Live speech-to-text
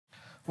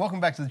Welcome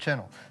back to the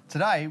channel.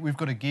 Today we've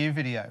got a gear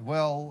video,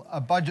 well,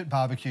 a budget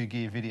barbecue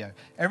gear video.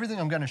 Everything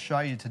I'm going to show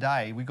you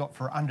today we got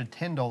for under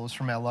 $10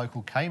 from our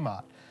local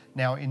Kmart.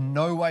 Now in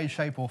no way,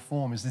 shape or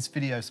form is this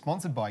video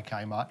sponsored by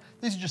Kmart.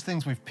 These are just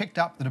things we've picked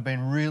up that have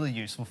been really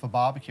useful for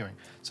barbecuing.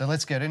 So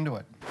let's get into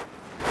it.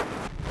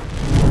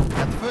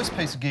 Now the first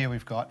piece of gear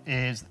we've got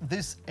is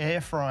this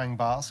air frying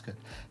basket.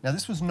 Now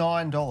this was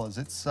 $9.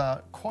 It's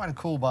quite a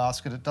cool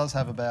basket. It does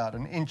have about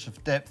an inch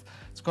of depth.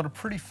 It's got a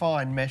pretty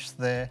fine mesh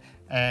there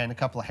and a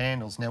couple of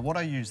handles. Now what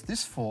I use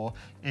this for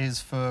is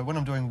for when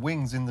I'm doing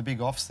wings in the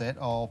big offset,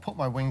 I'll put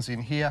my wings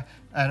in here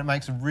and it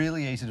makes it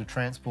really easy to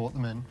transport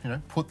them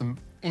and put them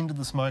into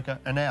the smoker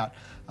and out.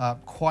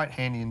 Quite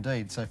handy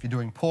indeed. So if you're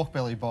doing pork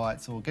belly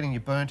bites or getting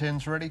your burnt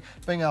ends ready,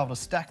 being able to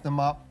stack them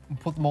up and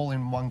put them all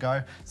in one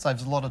go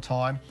saves a lot of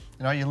time.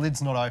 Your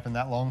lid's not open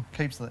that long,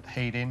 keeps the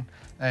heat in,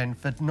 and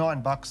for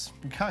 $9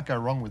 you can't go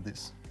wrong with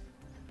this.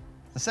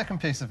 The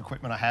second piece of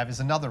equipment I have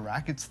is another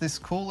rack. It's this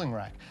cooling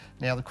rack.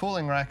 Now the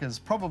cooling rack is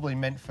probably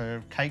meant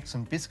for cakes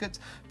and biscuits,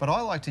 but I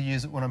like to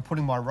use it when I'm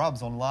putting my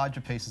rubs on larger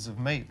pieces of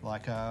meat,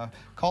 like a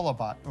collar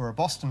butt or a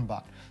Boston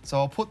butt. So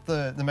I'll put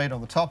the meat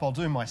on the top, I'll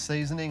do my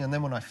seasoning, and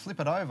then when I flip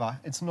it over,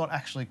 it's not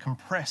actually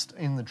compressed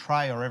in the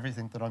tray or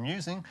everything that I'm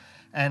using,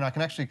 and I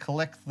can actually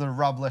collect the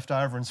rub left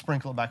over and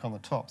sprinkle it back on the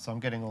top, so I'm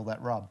getting all that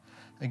rub.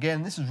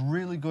 Again, this is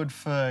really good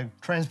for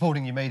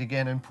transporting your meat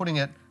again and putting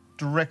it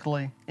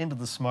directly into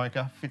the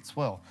smoker, fits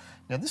well.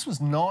 Now this was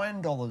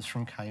 $9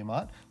 from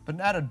Kmart, but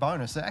an added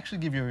bonus, they actually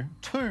give you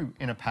two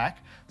in a pack,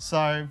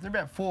 so they're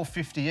about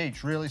 $4.50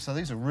 each really, so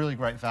these are really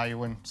great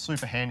value and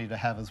super handy to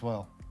have as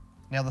well.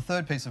 Now the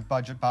third piece of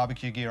budget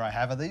barbecue gear I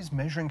have are these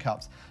measuring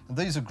cups. And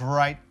these are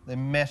great, they're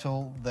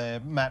metal, they're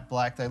matte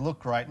black, they look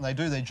great and they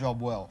do their job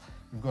well.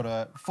 You've got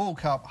a full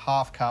cup,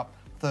 half cup,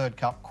 third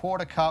cup,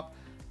 quarter cup,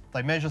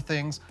 they measure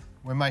things.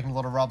 We're making a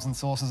lot of rubs and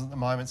sauces at the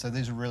moment, so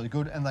these are really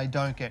good and they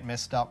don't get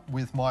messed up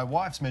with my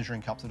wife's measuring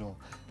cups at all.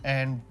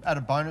 And at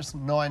a bonus,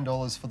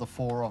 $9 for the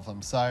 4 of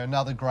them, so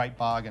another great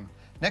bargain.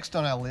 Next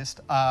on our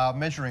list are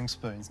measuring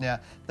spoons. Now,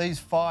 these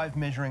 5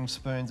 measuring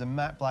spoons are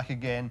matte black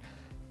again,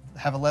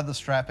 have a leather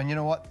strap, and you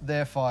know what?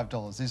 They're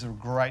 $5. These are a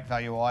great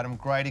value item,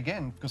 great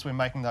again, because we're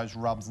making those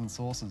rubs and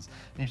sauces.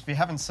 And if you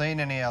haven't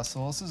seen any of our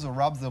sauces or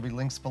rubs, there'll be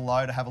links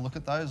below to have a look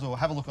at those or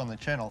have a look on the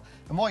channel.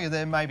 And while you're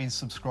there, maybe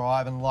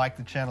subscribe and like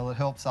the channel. It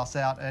helps us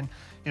out, and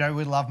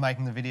we love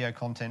making the video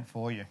content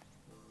for you.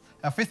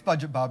 Our fifth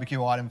budget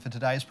barbecue item for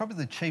today is probably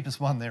the cheapest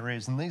one there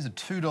is, and these are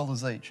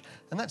 $2 each,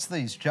 and that's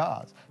these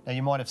jars. Now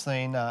you might have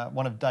seen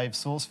one of Dave's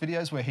sauce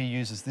videos where he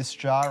uses this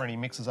jar and he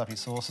mixes up his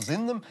sauces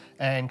in them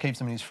and keeps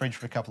them in his fridge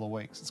for a couple of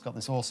weeks. It's got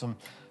this awesome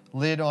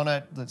lid on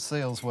it that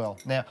seals well.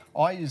 Now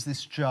I use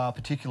this jar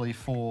particularly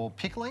for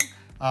pickling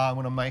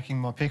when I'm making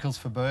my pickles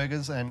for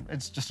burgers, and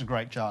it's just a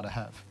great jar to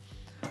have.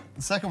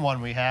 The second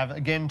one we have,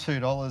 again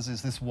 $2,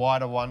 is this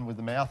wider one with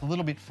the mouth, a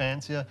little bit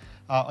fancier.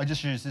 I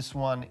just used this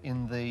one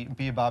in the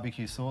beer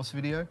barbecue sauce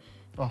video.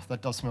 Oh,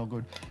 that does smell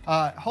good.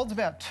 It holds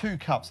about 2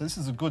 cups, so this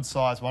is a good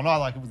size one. I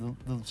like it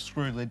with the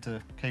screw lid to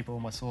keep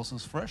all my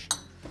sauces fresh.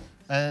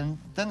 And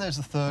then there's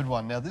the third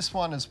one. Now this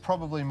one is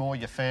probably more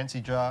your fancy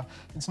jar.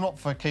 It's not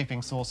for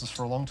keeping sauces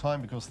for a long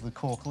time because of the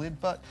cork lid,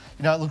 but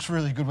it looks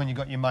really good when you've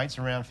got your mates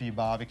around for your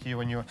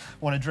barbecue and you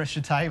want to dress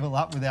your table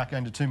up without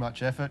going to too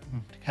much effort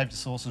and have your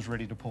sauces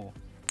ready to pour.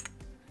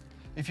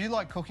 If you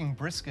like cooking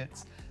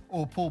briskets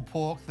or pulled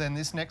pork, then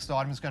this next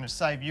item is going to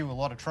save you a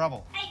lot of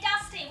trouble. Hey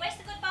Dusty, where's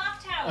the good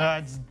bath towel?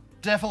 It's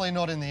definitely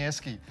not in the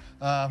esky.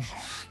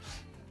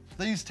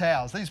 These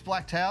towels, these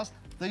black towels,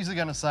 these are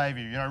going to save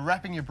you.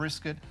 Wrapping your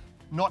brisket,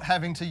 not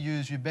having to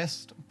use your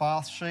best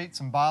bath sheets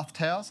and bath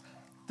towels,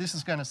 this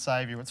is going to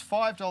save you. It's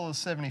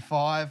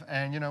 $5.75,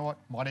 and you know what?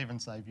 Might even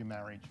save your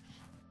marriage.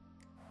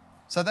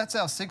 So that's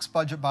our 6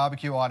 budget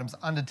barbecue items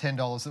under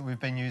 $10 that we've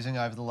been using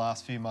over the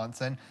last few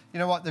months. And you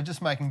know what? They're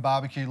just making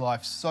barbecue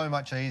life so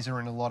much easier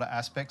in a lot of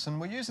aspects,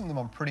 and we're using them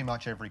on pretty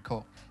much every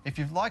cook. If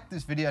you've liked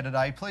this video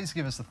today, please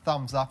give us a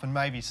thumbs up and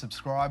maybe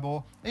subscribe,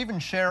 or even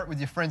share it with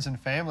your friends and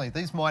family.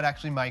 These might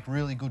actually make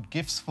really good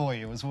gifts for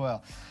you as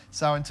well.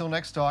 So until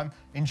next time,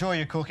 enjoy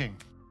your cooking.